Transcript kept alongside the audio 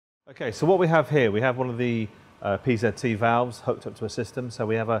Okay, so what we have here, we have one of the PZT valves hooked up to a system. So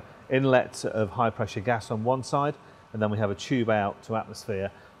we have an inlet of high pressure gas on one side, and then we have a tube out to atmosphere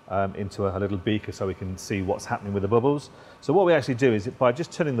into a little beaker so we can see what's happening with the bubbles. So what we actually do is by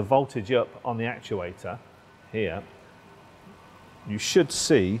just turning the voltage up on the actuator here, you should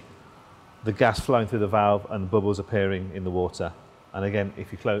see the gas flowing through the valve and bubbles appearing in the water. And again,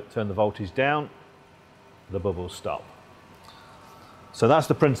 if you turn the voltage down, the bubbles stop. So that's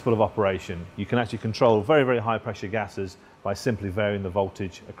the principle of operation. You can actually control very, very high pressure gases by simply varying the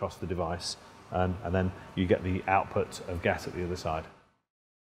voltage across the device, and then you get the output of gas at the other side.